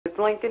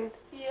blinking?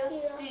 Yeah. Do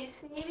you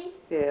see me?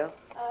 Yeah.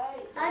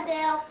 Alright. Hi,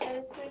 Dale. And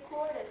it's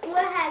recorded. We're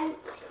having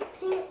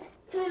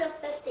tuna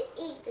fish to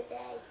eat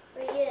today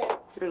for you.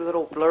 You're a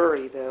little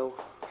blurry, though.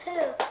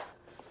 Who?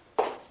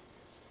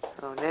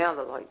 Oh, now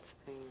the light's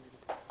painted.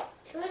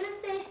 Tuna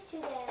fish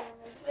today.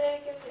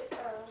 Very good.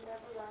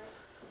 Never mind.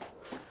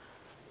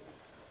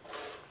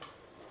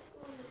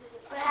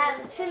 We're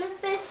having tuna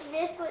fish,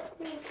 this one,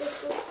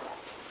 this one.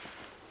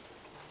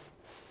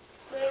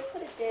 Mary,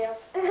 put it down.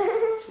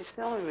 She's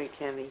showing me,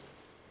 Kimmy.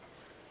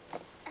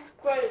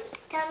 Great.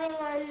 Coming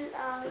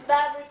on,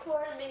 About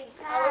recording me,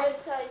 I want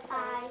to tell you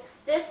Hi. something.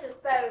 This is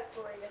better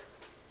for you.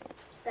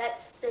 That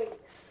stinks.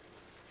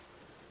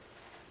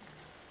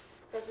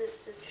 Because it's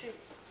the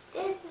truth.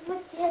 This is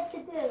what you have to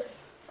do.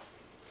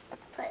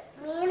 Put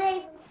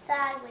mayonnaise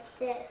inside with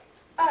this.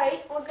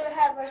 Alright, we're going to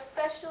have our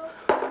special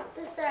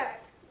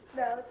Dessert.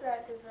 No, it's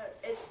not dessert.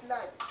 It's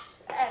lunch,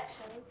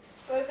 actually.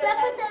 We're going to Put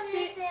have some two.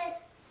 in this.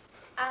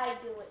 I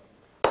do it.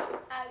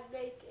 I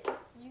make it.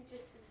 You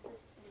just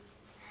assist me.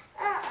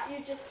 You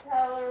just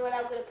tell her what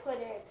I'm going to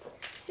put in.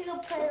 She's going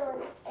to put it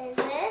in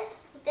this.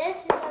 Then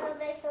she's going to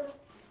make some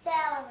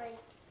celery.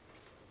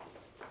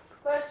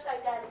 First, I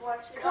got to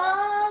wash it up.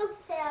 Cold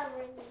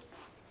celery.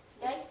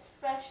 Nice,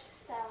 fresh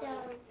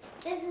celery.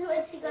 This is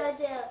what she's going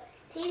to do.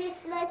 See this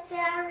red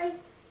celery?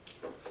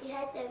 You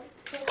have to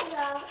take it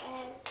off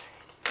and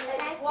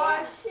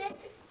wash it.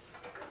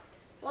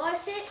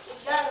 Wash it? You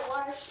got to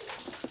wash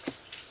it.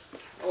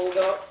 Hold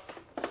up.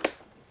 I'll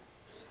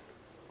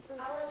let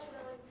you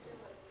know when to do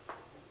it.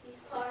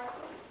 He's part.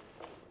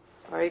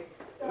 All right,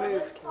 So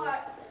move, this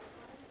part.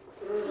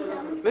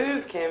 Kimmy.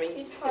 Move, Kimmy.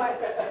 He's part.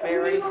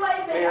 Mary, Move away,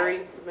 Mary,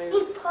 move.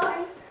 He's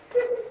part.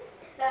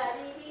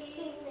 Daddy.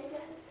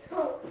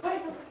 Oh,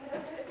 wait.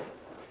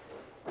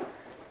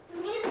 We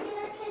need to get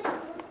a kitchen.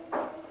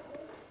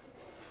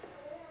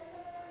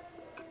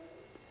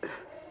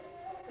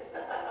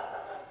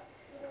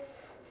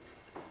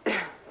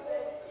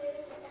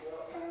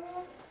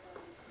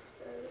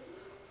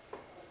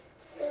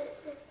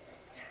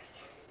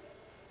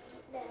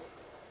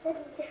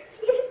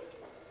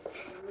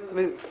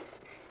 Move.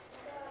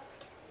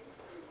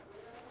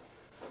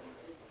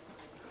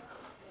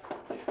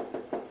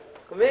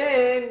 Come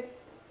in.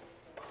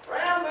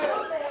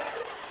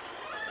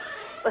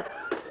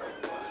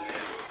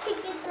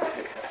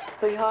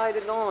 Say hi to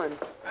Dawn.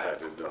 How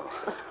you doing?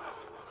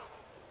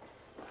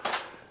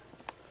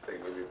 Think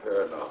we be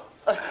paired now.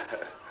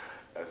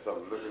 That's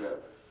something looking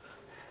at.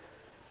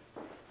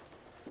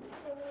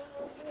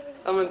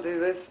 I'm gonna do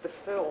this to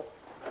Phil.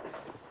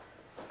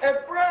 Hey,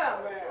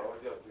 Brown, man. Oh,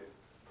 what's up, T?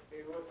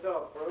 Hey, what's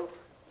up, bro?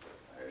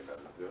 Ain't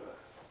nothing to do.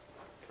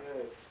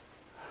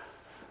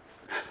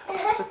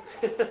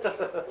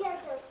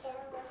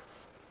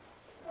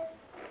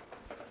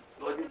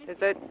 Is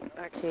that?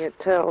 I can't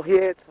tell. Yeah,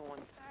 it's on.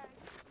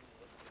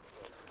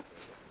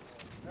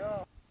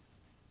 No.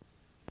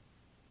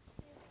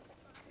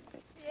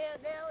 Yeah,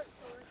 now it's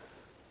on.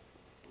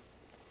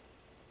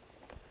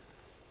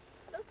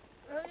 Look,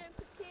 look at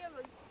the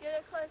camera. Get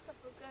a close up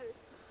of Ghost.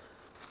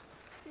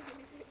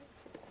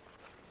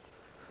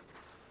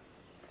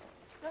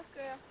 Look,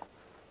 girl.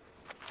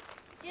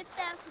 Get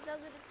down because I'm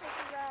going to take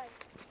a ride.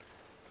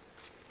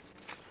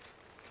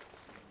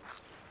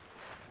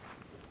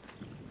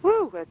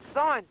 Woo, that's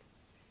sun.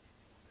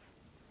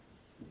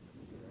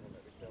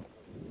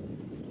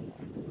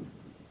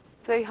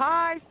 Say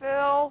hi,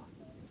 Phil.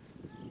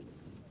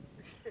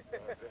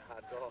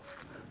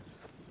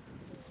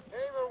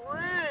 Hey,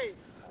 Marie.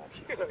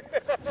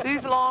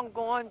 She's long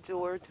gone,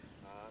 George.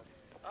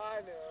 I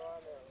know.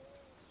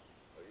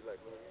 Oh, you like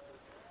Louis?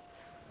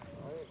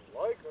 I didn't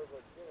like her,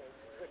 but,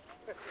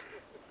 you know.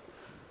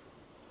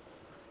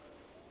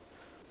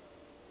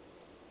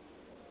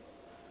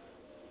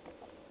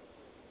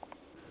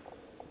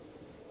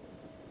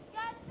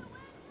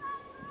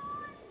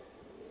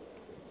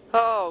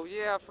 Oh,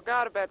 yeah, I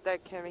forgot about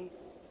that, Kimmy.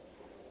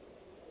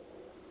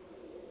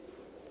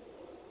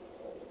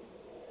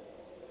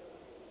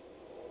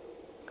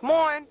 Come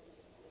on.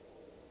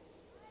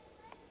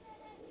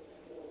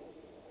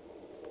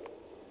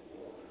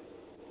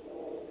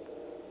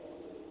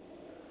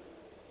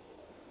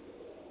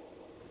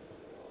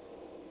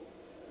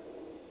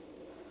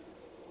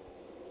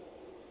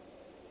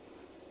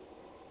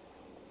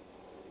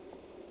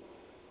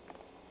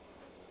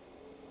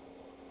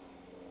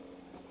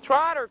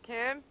 Trot her,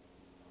 Kim.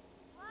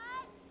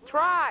 What?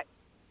 Trot.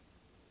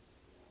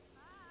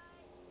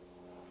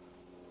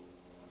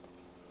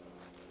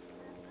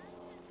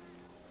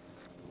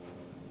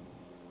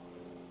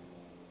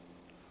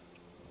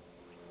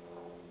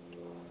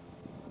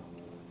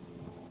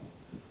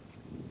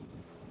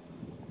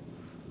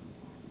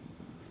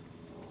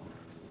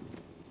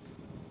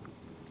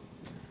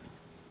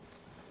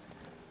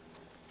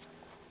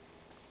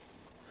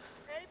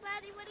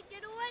 Anybody want to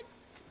get on?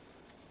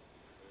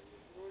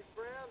 Louis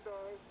Brown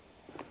does.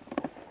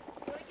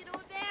 Want to get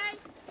on, Mary?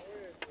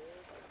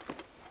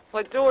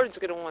 Let George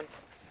get on.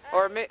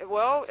 Or,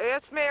 well,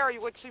 ask Mary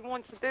what she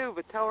wants to do,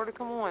 but tell her to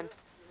come on.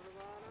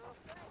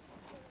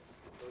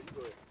 So you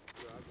go ahead.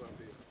 Yeah, I'll go.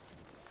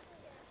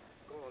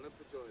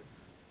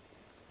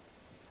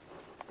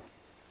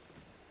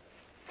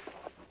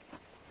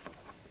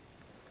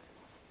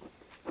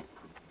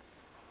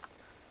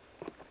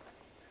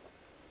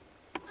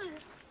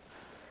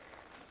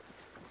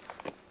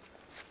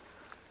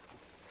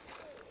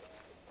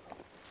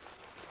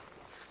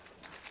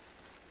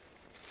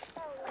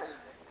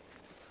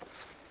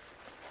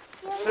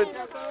 should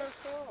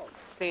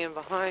stand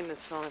behind the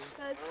sun.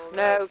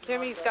 No,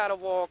 Kimmy's got a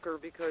walker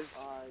because...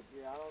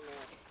 Yeah, I don't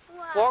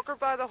know. Walk her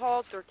by the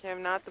halter,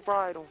 Kim, not the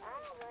bridle.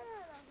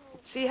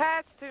 She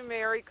has to,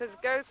 Mary, because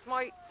Ghost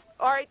might...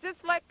 All right,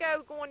 just let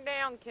go going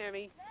down,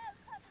 Kimmy.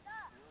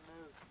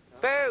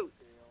 Boo!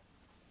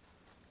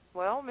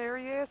 Well,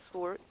 Mary asked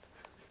for it.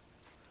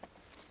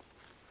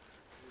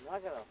 I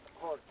got a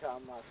hard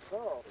time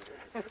myself.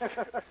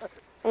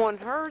 On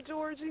her,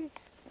 Georgie?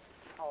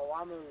 Oh,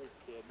 I'm only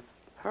kidding.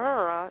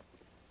 Her,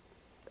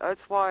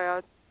 that's why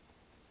I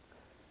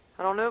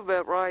don't know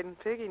about riding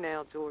Piggy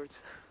now, George.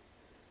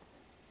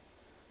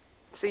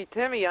 See,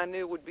 Timmy I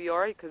knew would be all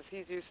right because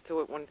he's used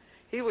to it. When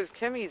he was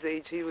Kimmy's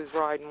age, he was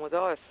riding with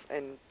us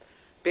and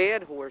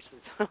bad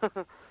horses.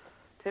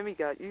 Timmy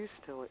got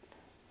used to it.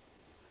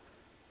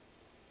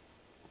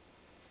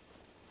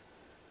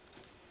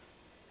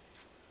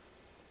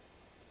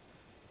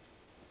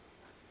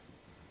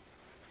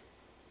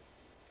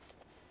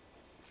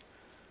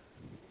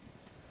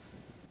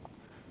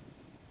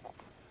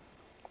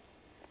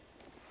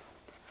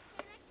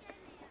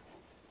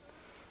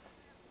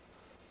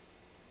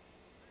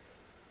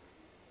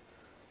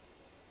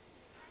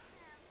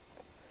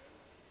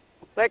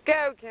 Let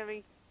go,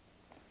 Kimmy.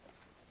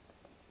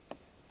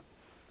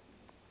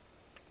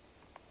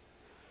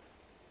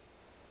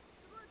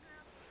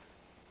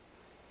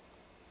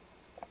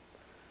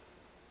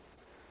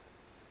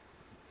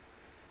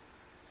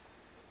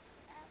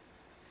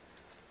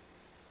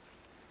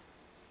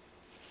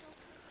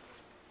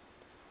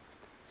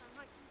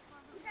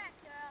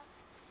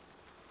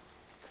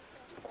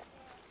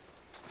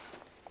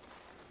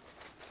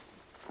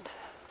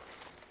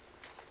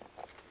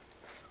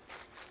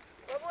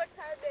 One more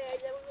time, Mary,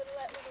 then we're gonna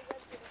let little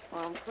Red do it.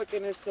 I'm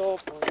cooking this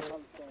off on you.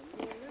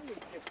 You need to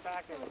get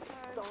back in the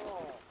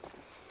stall.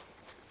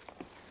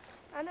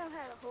 I know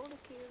how to hold a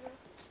camera.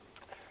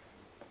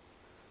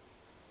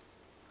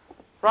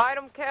 Ride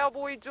 'em,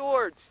 Cowboy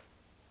George.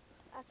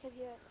 I can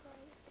hear it.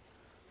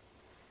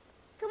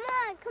 Come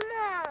on.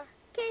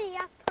 Kitty,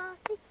 I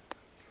party.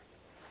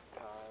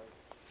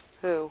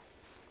 Who?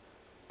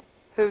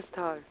 Who's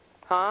tired?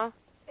 Huh?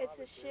 It's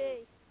a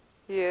she.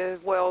 Yeah,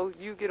 well,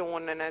 you get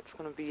on and that's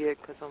going to be it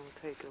because I'm going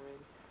to take her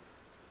in.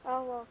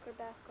 I'll walk her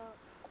back up.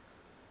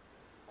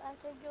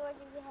 After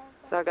Georgie, we have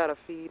So I got to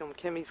feed him.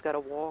 Kimmy's got a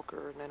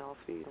walker and then I'll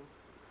feed him.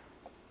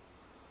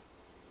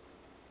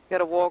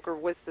 Got a walker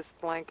with this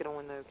blanket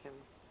on though,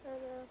 Kimmy. I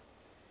know.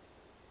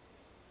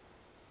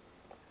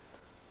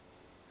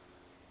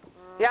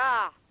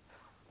 Yeah!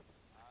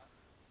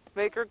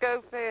 Make her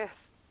go fast.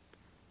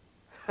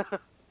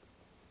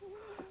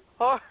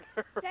 Harder.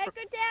 Take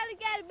her down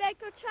again and make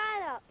her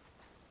try up.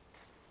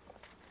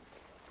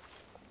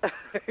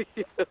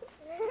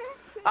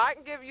 I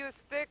can give you a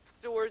stick,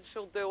 George.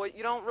 She'll do it.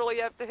 You don't really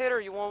have to hit her.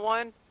 You want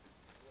one?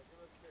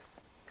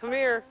 Come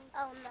here.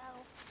 Oh, no.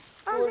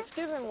 George,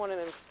 give him one of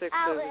them sticks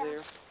Oh, over yeah. there.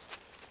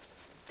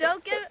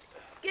 Don't give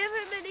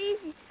him an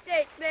easy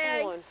stick,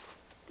 Mary. Come on.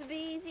 To be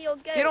easy, you'll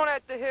get You it. don't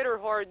have to hit her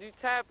hard. You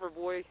tap her,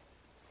 boy.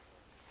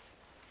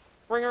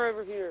 Bring her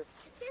over here.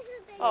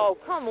 Oh,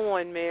 come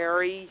on,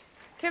 Mary.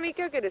 Kimmy,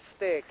 go get a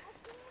stick.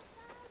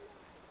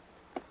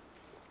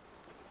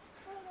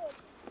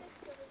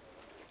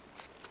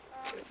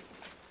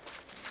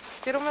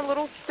 Get him a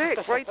little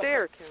stick right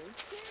there, Kimmy.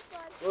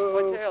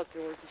 Watch out,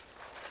 George.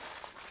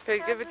 Okay,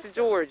 give it to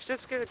George.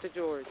 Just give it to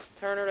George.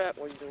 Turn her that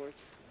way, George.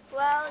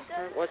 Well, it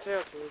doesn't. Watch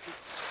out, George.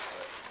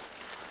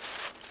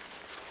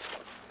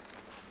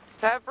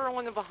 Tap her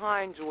on the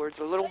behind, George,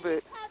 a little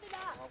bit. Have it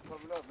up. I'm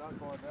coming up, not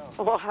going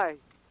down. Why?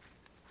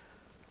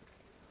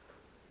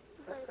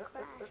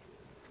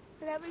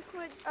 Can I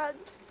record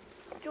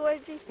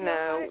Georgie's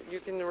No, part? you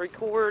can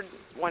record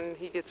when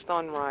he gets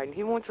done riding.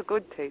 He wants a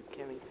good tape,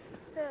 Kimmy.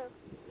 Who?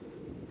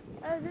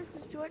 Oh, this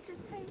is George's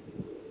tape?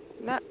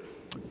 No,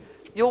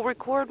 you'll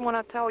record when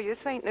I tell you.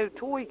 This ain't no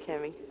toy,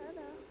 Kimmy. I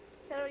know.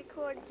 Can I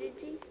record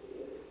Gigi?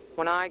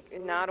 When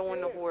not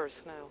on the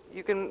horse, no.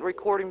 You can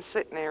record him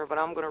sitting there, but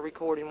I'm going to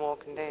record him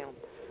walking down.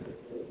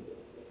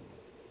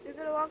 You're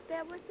going to walk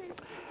down with him?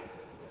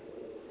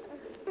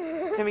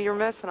 Kimmy, you're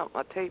messing up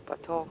my tape by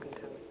talking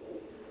to me.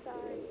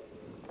 Sorry.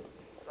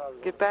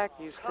 Get back,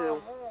 you two. Come on,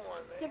 man.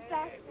 Get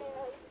back,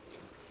 Mary.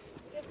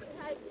 Get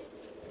behind me.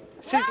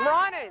 She's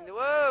running.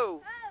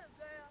 Whoa. Oh,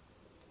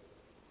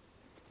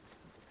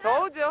 girl.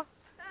 Told you. Oh.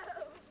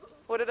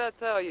 What did I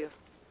tell you?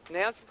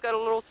 Now she's got a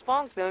little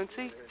spunk, don't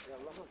she?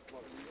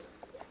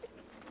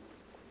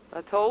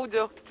 I told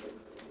you.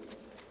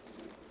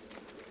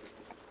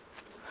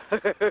 She's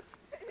going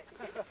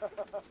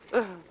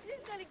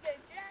to get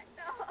jacked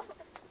off.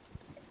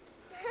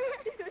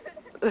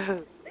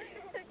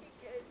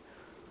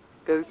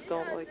 Ghosts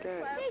don't like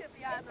that. I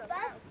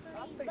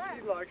think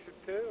she likes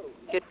it too.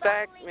 Get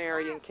back,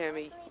 Mary and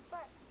Kimmy.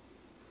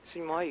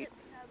 She might.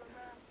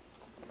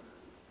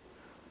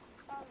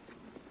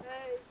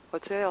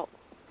 Watch out.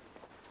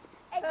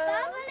 It's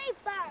bubbly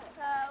fun.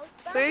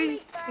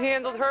 See? He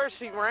handled her,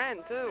 she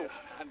ran too.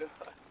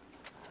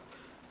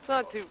 It's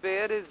not too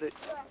bad, is it?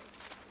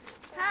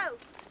 How?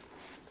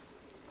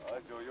 All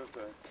right, Joe, your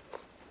turn.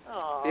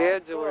 Oh, Yeah,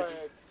 go George.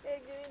 ahead. Hey,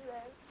 give me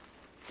that.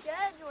 Go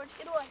ahead, George.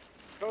 Get away.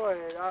 Go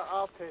ahead.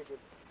 I'll take it.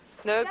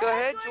 No, go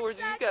ahead, George. George.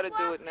 You got to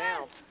do it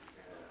now.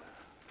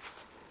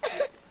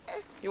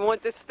 You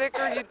want the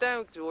sticker? You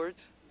don't, George.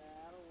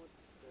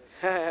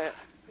 Come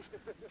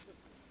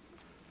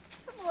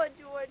on,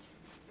 George.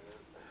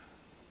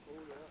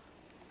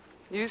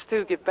 Used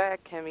to get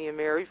back, Kimmy and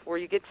Mary, before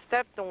you get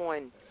stepped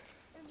on.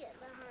 Get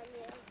behind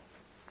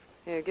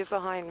you. Yeah, get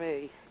behind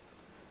me.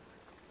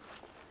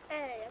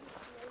 Hey, I'm